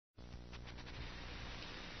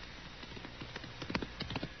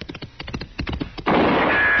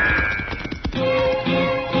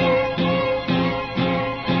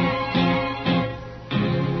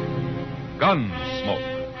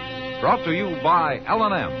to you by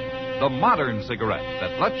L&M, the modern cigarette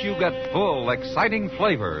that lets you get full, exciting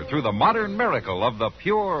flavor through the modern miracle of the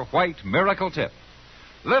pure white Miracle Tip.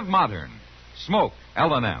 Live modern. Smoke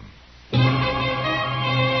L&M.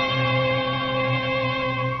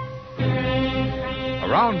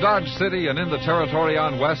 Around Dodge City and in the territory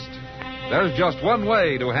on West, there's just one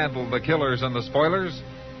way to handle the killers and the spoilers,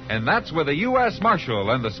 and that's with a U.S.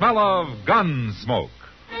 Marshal and the smell of Gunsmoke.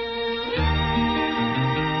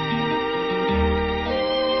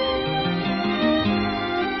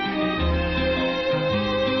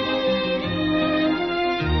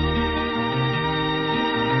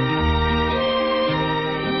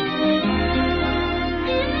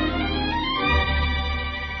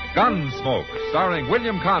 Gunsmoke, starring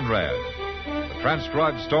William Conrad. The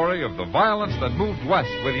transcribed story of the violence that moved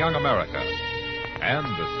west with young America. And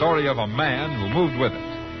the story of a man who moved with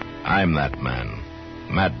it. I'm that man.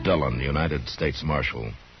 Matt Dillon, United States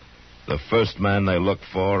Marshal. The first man they look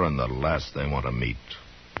for and the last they want to meet.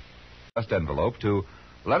 Just envelope to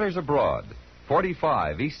Letters Abroad,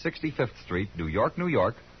 45 East 65th Street, New York, New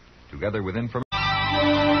York, together with information.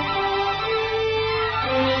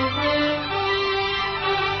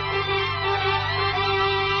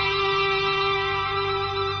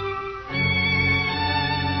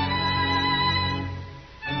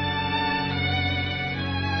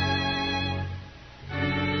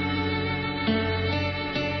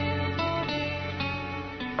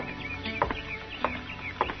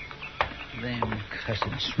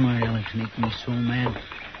 Cussed smart Ellis make me so mad.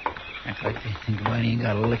 Act like they think about he ain't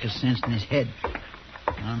got a lick of sense in his head.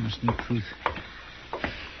 Honest and truth.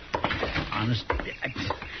 Honest.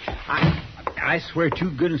 I swear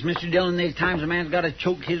to goodness, Mr. Dillon, there's times a man's got to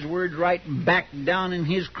choke his words right back down in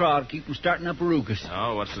his craw to keep from starting up a ruckus.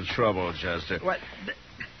 Oh, what's the trouble, Chester? What?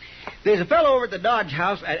 There's a fellow over at the Dodge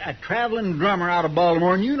House, a traveling drummer out of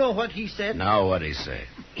Baltimore, and you know what he said? Now, what'd he say?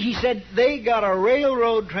 He said they got a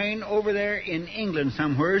railroad train over there in England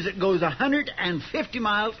somewheres that goes 150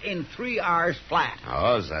 miles in 3 hours flat.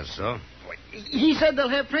 Oh, is that so? He said they'll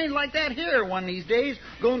have trains like that here one of these days,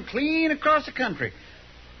 going clean across the country.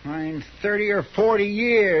 In 30 or 40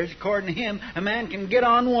 years, according to him, a man can get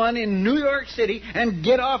on one in New York City and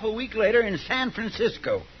get off a week later in San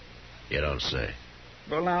Francisco. You don't say.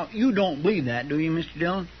 Well, now, you don't believe that, do you, Mr.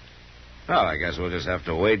 Dillon? Well, I guess we'll just have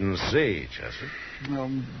to wait and see, Chester.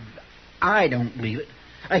 Well, I don't believe it.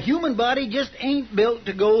 A human body just ain't built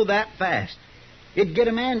to go that fast. It'd get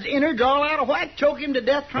a man's innards all out of whack, choke him to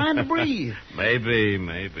death trying to breathe. Maybe.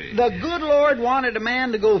 The good Lord wanted a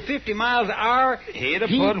man to go 50 miles an hour. He'd have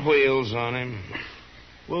put wheels on him.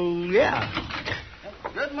 Well, yeah.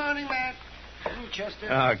 Good morning, Matt. Chester.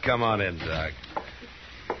 Oh, come on in, Doc.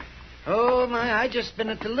 Oh, my, I just been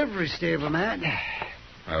at the livery stable, Matt.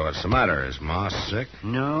 Oh, what's the matter? Is Ma sick?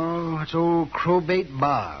 No, it's old Crowbait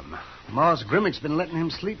Bob. Ma's Grimmick's been letting him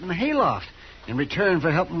sleep in the hayloft in return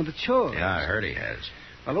for helping with the chores. Yeah, I heard he has.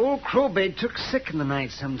 Well, old Crowbait took sick in the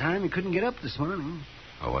night sometime. He couldn't get up this morning.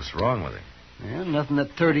 Oh, what's wrong with him? Well, nothing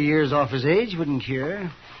that 30 years off his age wouldn't cure.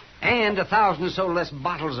 And 1,000 or so less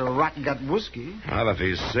bottles of rot-gut whiskey. Well, if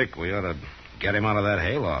he's sick, we ought to get him out of that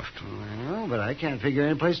hayloft. Well, but I can't figure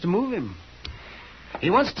any place to move him.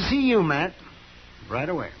 He wants to see you, Matt. Right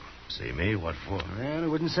away. See me? What for? Well, I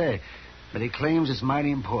wouldn't say. But he claims it's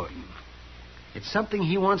mighty important. It's something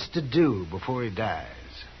he wants to do before he dies.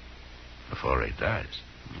 Before he dies?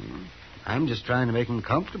 I'm just trying to make him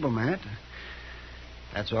comfortable, Matt.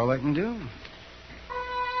 That's all I can do.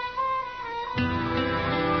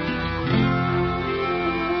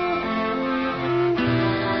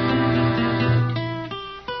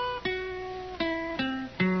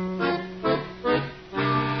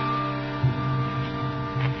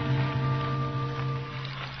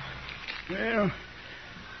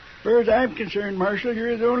 As far as I'm concerned, Marshal,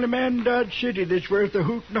 you're the only man in Dodge City that's worth a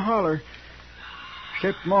hoot and a holler.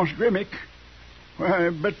 Except Moss Grimmick.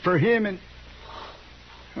 Why, but for him and...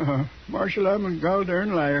 Marshal, I'm a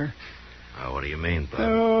gol-darn liar. Oh, what do you mean, Bob?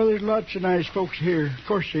 Oh, there's lots of nice folks here. Of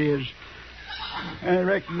course there is. I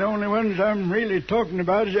reckon the only ones I'm really talking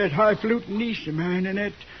about is that high-fluting niece of mine and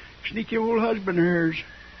that sneaky old husband of hers.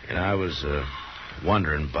 Yeah, I was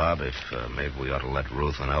wondering, Bob, if maybe we ought to let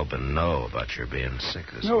Ruth and Elbin know about your being sick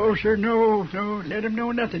this No, morning. sir, no. Let them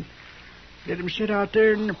know nothing. Let them sit out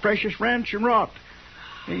there in the precious ranch and rot.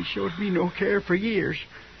 They ain't showed me no care for years.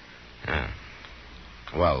 Yeah.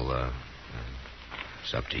 Well,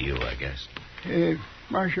 it's up to you, I guess.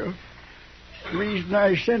 Marshal, the reason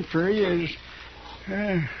I sent for you is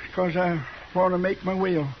because I want to make my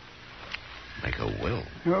will. Make a will?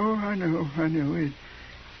 Oh, I know.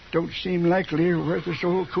 don't seem likely worth a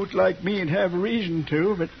old coot like me'd have a reason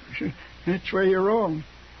to, but that's where you're wrong.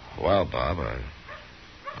 Well, Bob,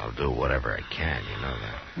 I'll do whatever I can, you know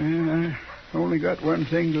that. And I only got one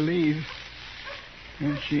thing to leave.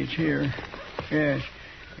 And see, it's here. Yes,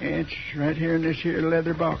 it's right here in this here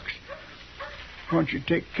leather box. I want you to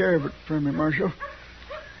take care of it for me, Marshal.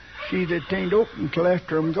 See that it ain't open till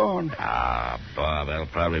after I'm gone. Ah, Bob, that'll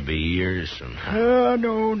probably be years from now.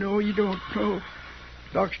 No, you don't. No.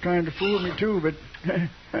 Doc's trying to fool me, too, but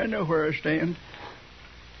I know where I stand.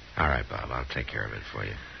 All right, Bob, I'll take care of it for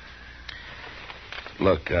you.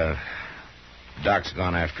 Look, Doc's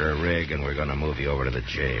gone after a rig, and we're going to move you over to the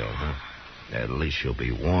jail, huh? At least you'll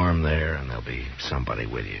be warm there, and there'll be somebody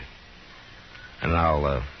with you. And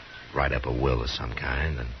I'll write up a will of some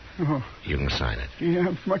kind, and you can sign it. Yeah,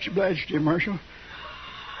 I'm much obliged to you, Marshal.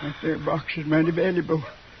 That there box is mighty valuable.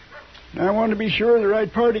 And I want to be sure the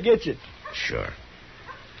right party gets it. Sure.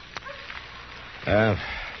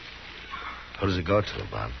 Who does it go to,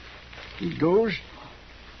 Bob? It goes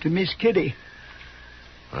to Miss Kitty.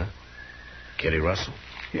 What? Kitty Russell?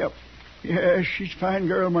 Yep. Yeah, she's a fine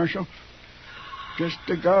girl, Marshal. Just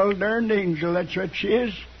a gol-darned angel, that's what she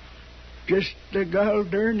is. Just a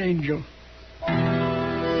gol-darned angel.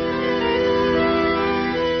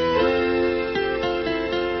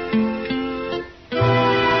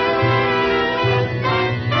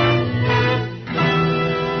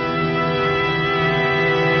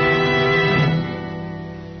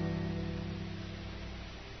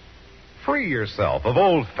 Free yourself of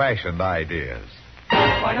old-fashioned ideas.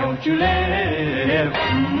 Why don't you live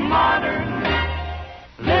modern?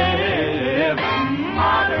 Live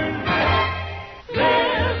modern.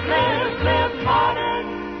 Live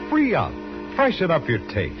modern. Free up. Freshen up your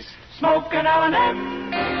taste. Smoke an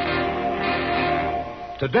L&M.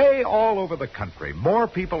 Today, all over the country, more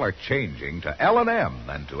people are changing to L&M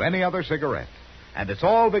than to any other cigarette. And it's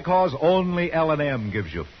all because only L&M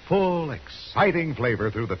gives you full, exciting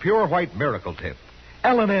flavor through the pure white miracle tip.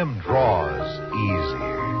 L&M draws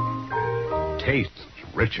easier, tastes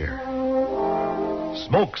richer,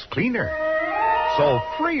 smokes cleaner. So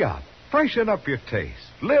free up, freshen up your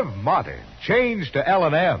taste, live modern, change to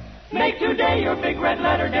L&M. Make today your big red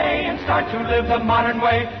letter day and start to live the modern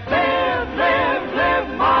way. Live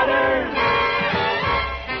modern.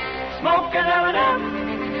 Smoke an L&M.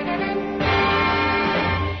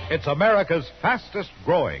 It's America's fastest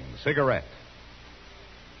growing cigarette.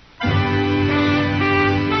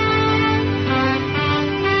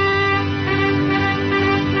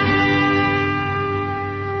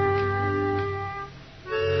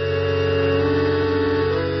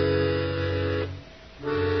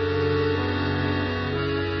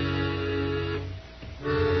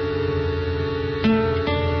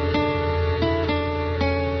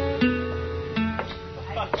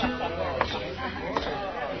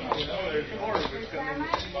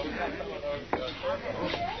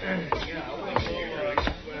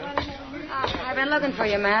 I've been looking for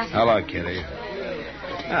you, Matt. Hello, Kitty.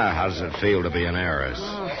 How does it feel to be an heiress?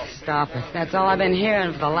 Oh, stop it. That's all I've been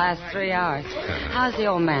hearing for the last 3 hours. How's the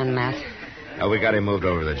old man, Matt? We got him moved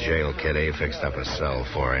over to the jail, Kitty. Fixed up a cell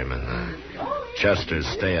for him, and Chester's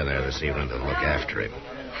staying there this evening to look after him.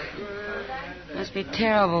 Must be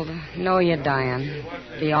terrible to know you're dying.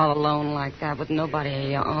 Be all alone like that with nobody of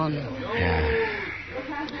your own. Yeah.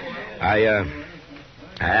 I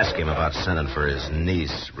asked him about sending for his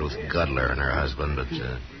niece, Ruth Gudler, and her husband, but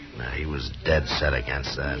he was dead set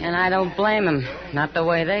against that. And I don't blame him. Not the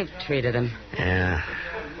way they've treated him. Yeah.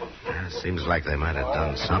 Seems like they might have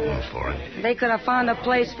done something for him. They could have found a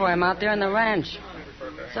place for him out there in the ranch.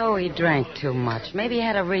 So he drank too much. Maybe he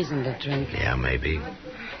had a reason to drink. Yeah, maybe.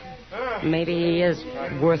 Maybe he is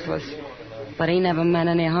worthless. But he never meant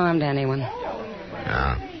any harm to anyone.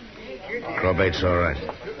 No. Crowbait's all right.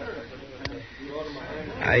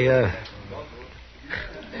 I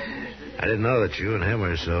didn't know that you and him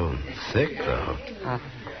were so thick, though.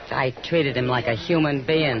 I treated him like a human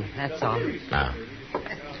being, that's all. No.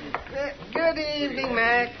 Good evening,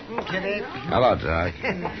 Mac and Kitty. Hello, Doc.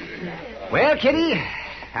 Well, Kitty,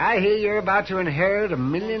 I hear you're about to inherit $1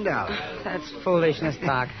 million. That's foolishness,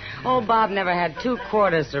 Doc. Old Bob never had 2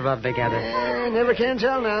 quarters to rub together. Never can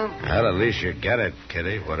tell now. Well, at least you get it,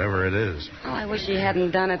 Kitty, whatever it is. Oh, I wish he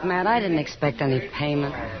hadn't done it, Matt. I didn't expect any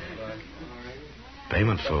payment.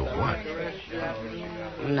 Payment for what?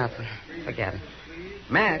 Nothing. Forget it.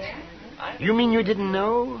 Matt, you mean you didn't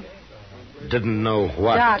know? Didn't know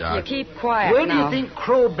what, Doc, Doc? you keep quiet Where now. do you think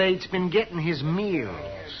Crowbait's been getting his meals?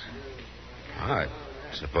 I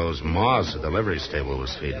Suppose Moss at the livery stable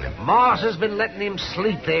was feeding him. Moss has been letting him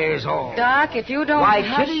sleep there is all. Doc, if you don't... Why,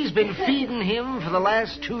 hush... Kitty's been feeding him for the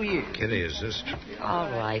last 2 years. Kitty, is this true? All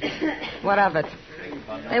right. What of it?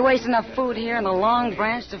 They waste enough food here in the Long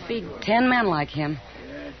Branch to feed 10 men like him.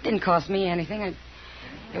 Didn't cost me anything. It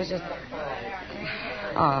was just...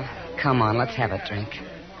 Oh, come on, let's have a drink.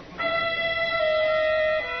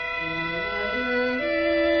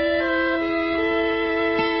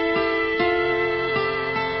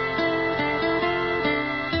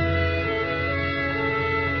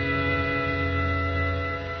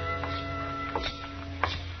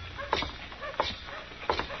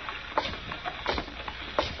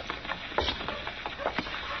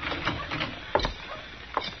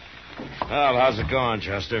 Well, how's it going,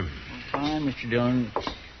 Chester? Fine, Mr. Dillon.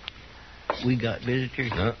 We got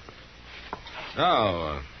visitors. Huh?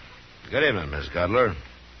 Oh, good evening, Miss Cutler.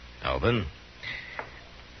 Elvin.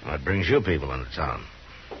 What brings you people into town?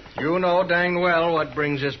 You know dang well what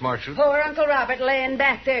brings us, Marshal. Poor Uncle Robert laying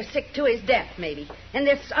back there sick to his death, maybe. And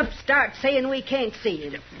this upstart saying we can't see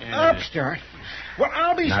him. Upstart? Well,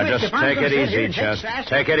 I'll be Now, switched just if I'm take gonna it sit here easy, and take Chester. sass.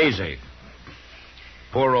 Take it easy.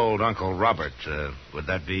 Poor old Uncle Robert. Would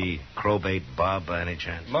that be Crowbait Bob by any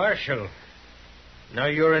chance? Marshal, now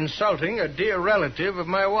you're insulting a dear relative of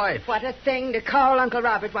my wife. What a thing to call Uncle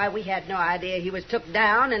Robert. Why, we had no idea he was took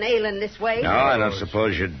down and ailing this way. No, I don't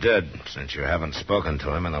suppose you did, since you haven't spoken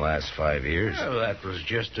to him in the last 5 years. Well, that was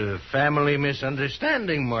just a family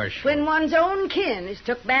misunderstanding, Marshal. When one's own kin is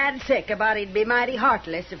took bad sick, a body'd be mighty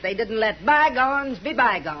heartless if they didn't let bygones be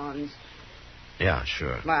bygones. Yeah,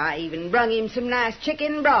 sure. Why, I even brung him some nice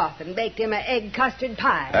chicken broth and baked him an egg custard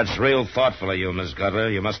pie. That's real thoughtful of you, Miss Cutler.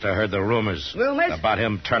 You must have heard the rumors. Rumors? About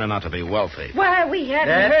him turning out to be wealthy. Why, we hadn't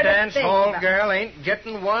That heard a dance thing hall about... girl ain't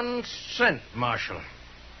getting 1 cent, Marshal.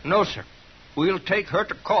 No, sir. We'll take her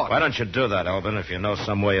to court. Why don't you do that, Elvin, if you know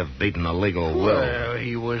some way of beating a legal will? Well,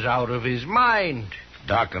 he was out of his mind.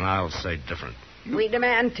 Doc and I'll say different. We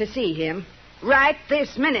demand to see him. Right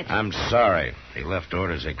this minute. I'm sorry. He left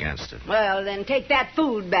orders against it. Well, then take that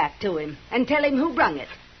food back to him and tell him who brung it.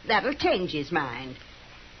 That'll change his mind.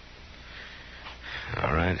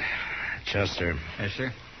 All right. Chester. Yes,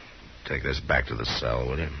 sir. Take this back to the cell,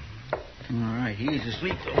 will you? All right. He's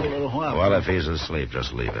asleep for a little while. Well, if he's asleep,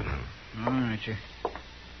 just leave it. Huh? All right, sir.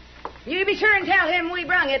 You be sure and tell him we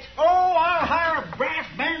brung it. Oh, I'll hire a brass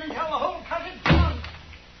band and tell the whole country.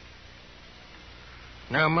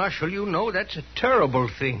 Now, Marshal, you know that's a terrible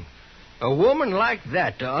thing. A woman like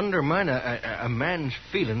that to undermine a man's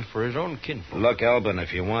feelings for his own kinfolk. Look, Elvin,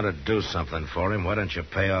 if you want to do something for him, why don't you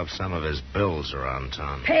pay off some of his bills around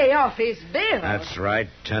town? Pay off his bill. That's right.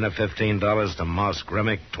 $10 or $15 to Moss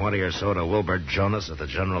Grimmick, 20 or so to Wilbur Jonas at the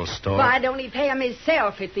general store. Why don't he pay him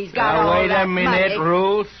himself if he's got Now, all wait that a minute, money?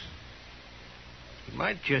 Ruth. It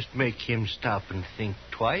might just make him stop and think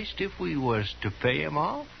twice if we was to pay him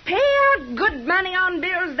off. Pay out good money on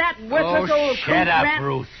bills that worthless old shut coot up, rat-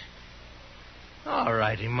 Ruth. All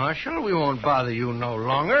righty, Marshal. We won't bother you no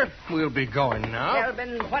longer. We'll be going now.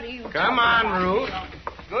 Elvin, what are you Come talking on, about?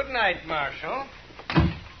 Ruth. Good night, Marshal.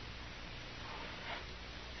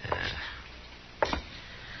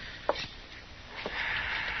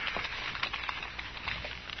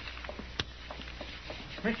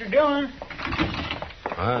 Mr. Dillon,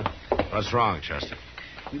 Huh? What's wrong, Chester?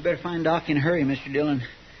 we better find Doc in a hurry, Mr. Dillon.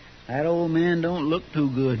 That old man don't look too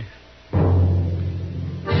good.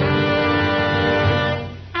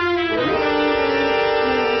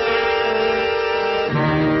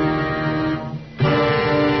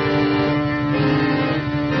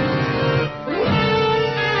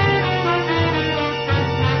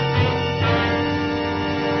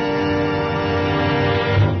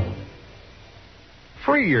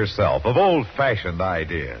 Free yourself of old-fashioned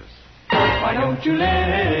ideas. Why don't you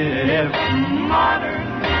live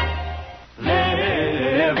modern?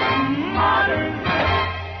 Live modern.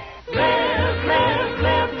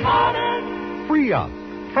 Live modern. Free up.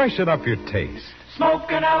 Freshen up your taste.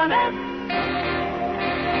 Smoke an L&M.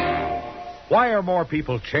 Why are more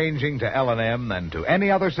people changing to L&M than to any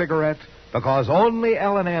other cigarette? Because only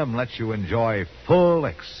L&M lets you enjoy full,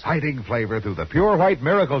 exciting flavor through the pure white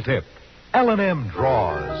miracle tip. L&M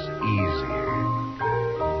draws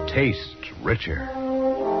easier, tastes richer,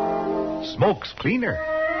 smokes cleaner.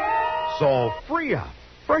 So free up,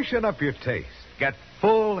 freshen up your taste, get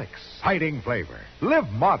full, exciting flavor. Live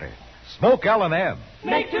modern. Smoke L&M.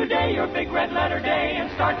 Make today your big red letter day and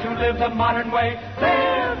start to live the modern way.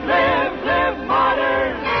 Live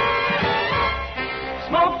modern.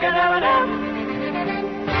 Smoke an L&M.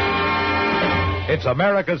 It's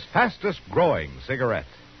America's fastest growing cigarette.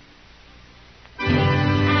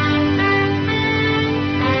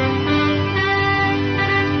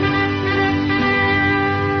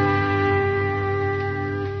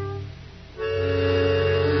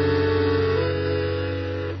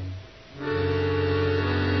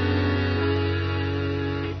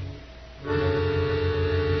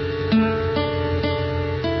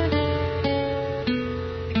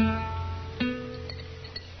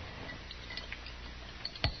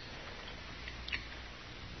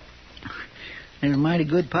 mighty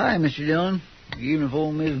good pie, Mr. Dillon, even if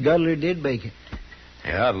old Miss Gudler did bake it.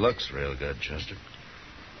 Yeah, it looks real good, Chester.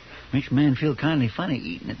 Makes a man feel kind of funny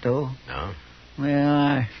eating it, though. No? Well,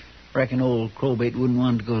 I reckon old Crowbait wouldn't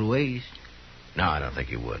want it to go to waste. No, I don't think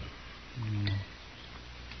he would.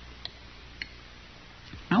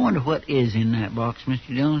 I wonder what is in that box,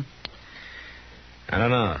 Mr. Dillon. I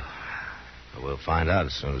don't know. But we'll find out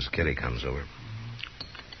as soon as Kitty comes over.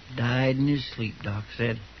 Died in his sleep, Doc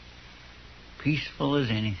said. Peaceful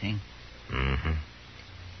as anything. Mm-hmm.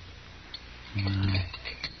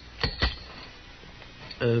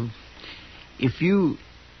 If you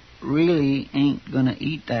really ain't gonna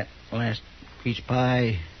eat that last piece of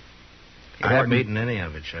pie... I haven't eaten any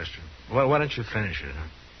of it, Chester. Well, why don't you finish it, huh?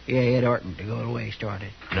 Yeah, it oughtn't to go to waste, ought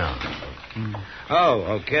it? No.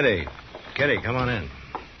 Oh, Kitty. Kitty, come on in.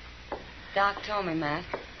 Doc told me, Matt.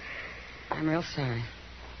 I'm real sorry.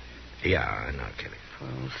 Yeah, I know, Kitty. Poor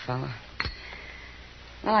old fella.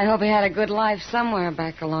 Well, I hope he had a good life somewhere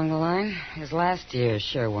back along the line. His last years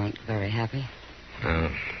sure weren't very happy.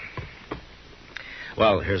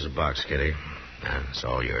 Well, here's a box, Kitty. It's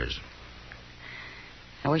all yours.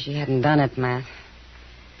 I wish he hadn't done it, Matt.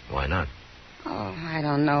 Why not? Oh, I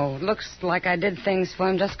don't know. Looks like I did things for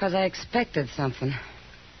him just because I expected something.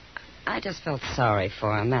 I just felt sorry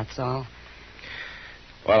for him, that's all.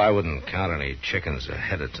 Well, I wouldn't count any chickens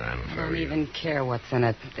ahead of time if I I were don't you. even care what's in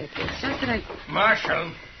it. It's just that I...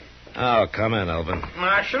 Marshal. Oh, come in, Elvin.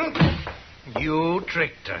 Marshal, you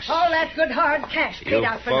tricked us. All that good hard cash paid You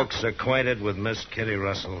out for folks acquainted with Miss Kitty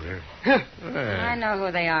Russell here? I know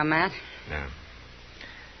who they are, Matt. Yeah.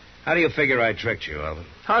 How do you figure I tricked you, Elvin?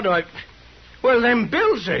 How do I... Well, them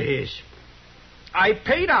bills are his. I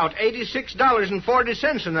paid out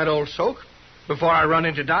 $86.40 in that old soak before I run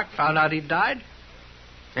into Doc, found out he'd died.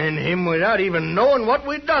 And him without even knowing what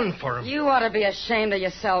we'd done for him. You ought to be ashamed of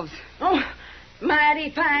yourselves. Oh, mighty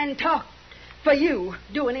fine talk for you,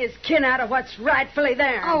 doing his kin out of what's rightfully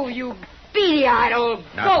theirs. Oh, you beady-eyed old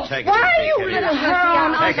Now, goat. take it Why easy, are you Kitty. little Her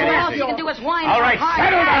on Take it all else easy. you can do is whine. All right, hard.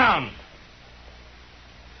 settle down.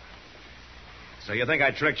 So you think I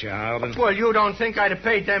tricked you, huh, Elvin? Well, you don't think I'd have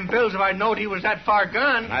paid them bills if I'd known he was that far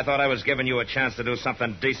gone. I thought I was giving you a chance to do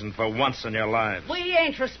something decent for once in your lives. We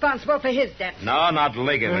ain't responsible for his debts. No, not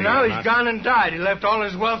legally. Well, now you're he's not. gone and died. He left all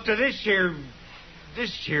his wealth to this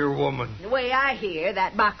here woman. The way I hear,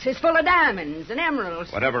 that box is full of diamonds and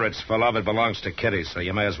emeralds. Whatever it's full of, it belongs to Kitty, so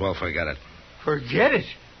you may as well forget it. Forget it.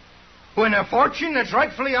 When a fortune that's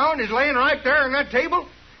rightfully ours is laying right there on that table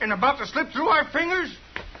and about to slip through our fingers,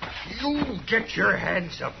 you get your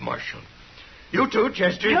hands up, Marshal. You too,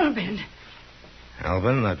 Chester. Elvin.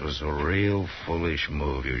 Elvin, that was a real foolish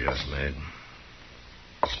move you just made.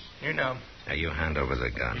 You know. Now, you hand over the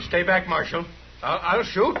gun. Stay back, Marshal. I'll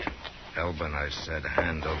shoot. Elvin, I said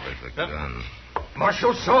hand over the gun.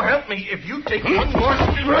 Marshal, so help me, if you take one more...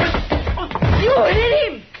 You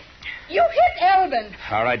hit him. You hit Elvin.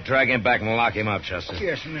 All right, drag him back and lock him up, Chester.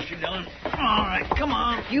 Yes, Mr. Dillon. All right, come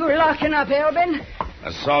on. You're locking up Elvin.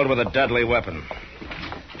 Assault with a deadly weapon.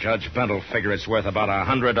 Judge Bent'll figure it's worth about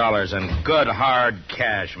 $100 in good, hard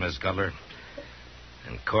cash, Miss Gudler.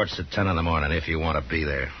 And court's at 10 in the morning if you want to be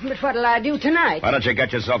there. But what'll I do tonight? Why don't you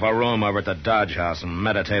get yourself a room over at the Dodge House and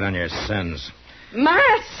meditate on your sins?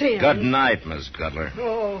 My sin. Good night, Miss Gudler.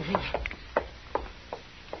 Oh.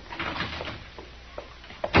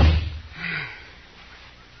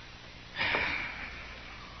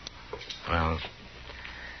 Well,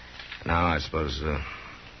 now I suppose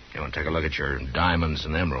you want to take a look at your diamonds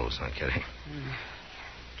and emeralds, huh, Kitty?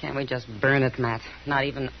 Can't we just burn it, Matt? Not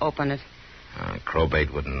even open it?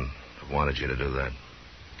 Crowbait wouldn't have wanted you to do that.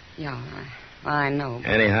 Yeah, I know. But...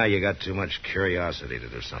 Anyhow, you got too much curiosity to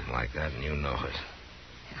do something like that, and you know it.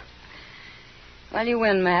 Yeah. Well, you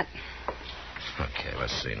win, Matt. Okay,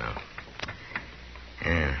 let's see now.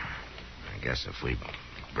 Yeah, I guess if we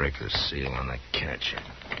break the seal on the catch.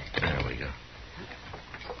 There we go.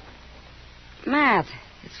 Matt,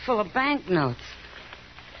 it's full of banknotes.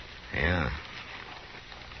 Yeah.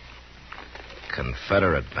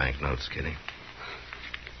 Confederate banknotes, Kitty.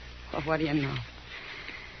 Well, what do you know?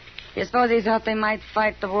 You suppose he thought they might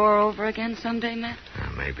fight the war over again someday, Matt?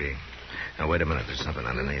 Maybe. Now, wait a minute. There's something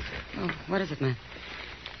underneath it. Oh, what is it, Matt?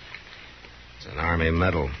 It's an Army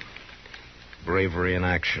medal. Bravery in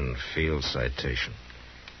Action Field Citation.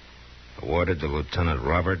 Awarded to Lieutenant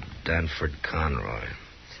Robert Danford Conroy.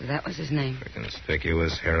 So that was his name. For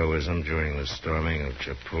conspicuous heroism during the storming of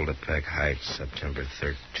Chapultepec Heights, September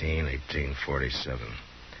 13, 1847.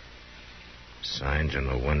 Signed,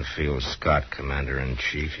 General Winfield Scott,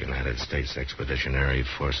 Commander-in-Chief, United States Expeditionary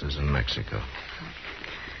Forces in Mexico.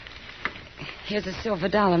 Here's a silver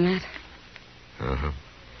dollar, Matt. Uh-huh.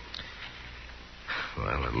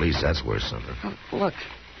 Well, at least that's worth something. Oh, look.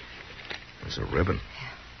 It's a ribbon.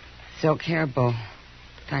 Silk hair bow.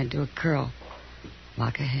 Tied to a curl.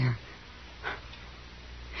 Lock of hair.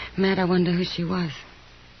 Matt, I wonder who she was.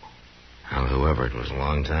 Well, whoever it was, a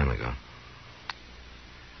long time ago.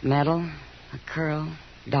 Metal, a curl,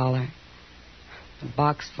 dollar. A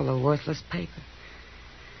box full of worthless paper.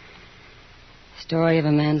 Story of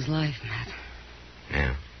a man's life, Matt.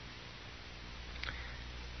 Yeah.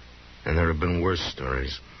 And there have been worse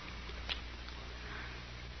stories.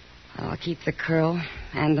 I'll keep the curl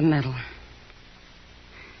and the medal.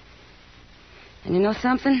 And you know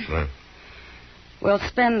something? What? We'll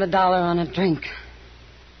spend the dollar on a drink.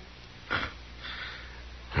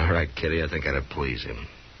 All right, Kitty, I think that'd please him.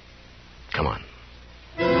 Come on.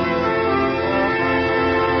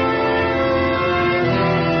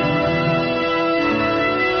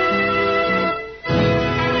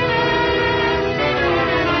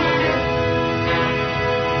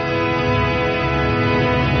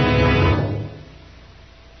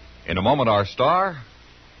 In a moment, our star,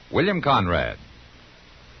 William Conrad.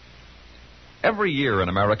 Every year in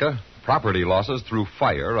America, property losses through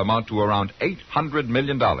fire amount to around $800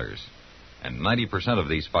 million. And 90% of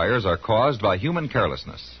these fires are caused by human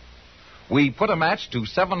carelessness. We put a match to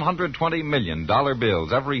 $720 million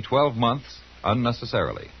bills every 12 months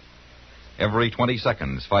unnecessarily. Every 20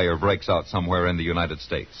 seconds, fire breaks out somewhere in the United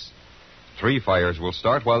States. 3 fires will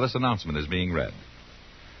start while this announcement is being read.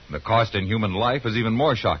 The cost in human life is even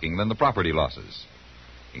more shocking than the property losses.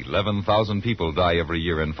 11,000 people die every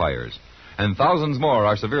year in fires, and thousands more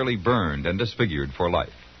are severely burned and disfigured for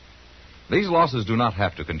life. These losses do not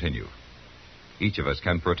have to continue. Each of us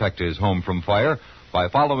can protect his home from fire by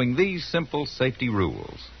following these simple safety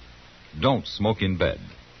rules. Don't smoke in bed.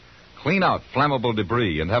 Clean out flammable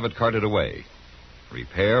debris and have it carted away.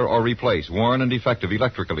 Repair or replace worn and defective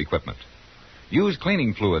electrical equipment. Use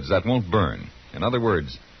cleaning fluids that won't burn. In other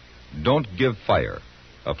words, don't give fire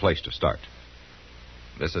a place to start.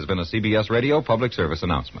 This has been a CBS Radio public service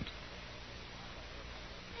announcement.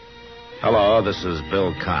 Hello, this is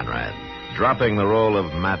Bill Conrad, dropping the role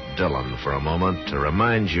of Matt Dillon for a moment to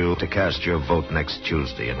remind you to cast your vote next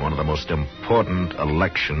Tuesday in one of the most important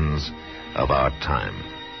elections of our time.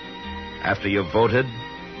 After you've voted,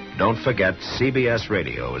 don't forget CBS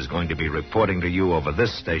Radio is going to be reporting to you over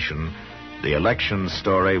this station the election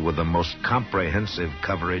story with the most comprehensive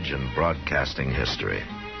coverage in broadcasting history.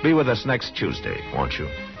 Be with us next Tuesday, won't you?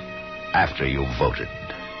 After you've voted.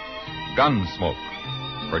 Gunsmoke.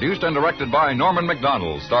 Produced and directed by Norman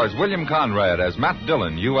MacDonnell, stars William Conrad as Matt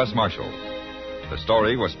Dillon, U.S. Marshal. The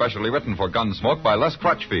story was specially written for Gunsmoke by Les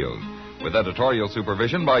Crutchfield, with editorial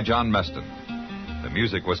supervision by John Meston. The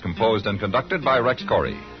music was composed and conducted by Rex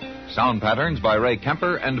Corey. Sound patterns by Ray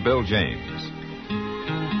Kemper and Bill James.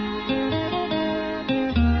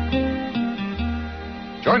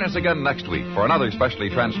 Join us again next week for another specially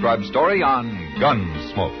transcribed story on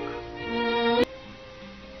Gunsmoke.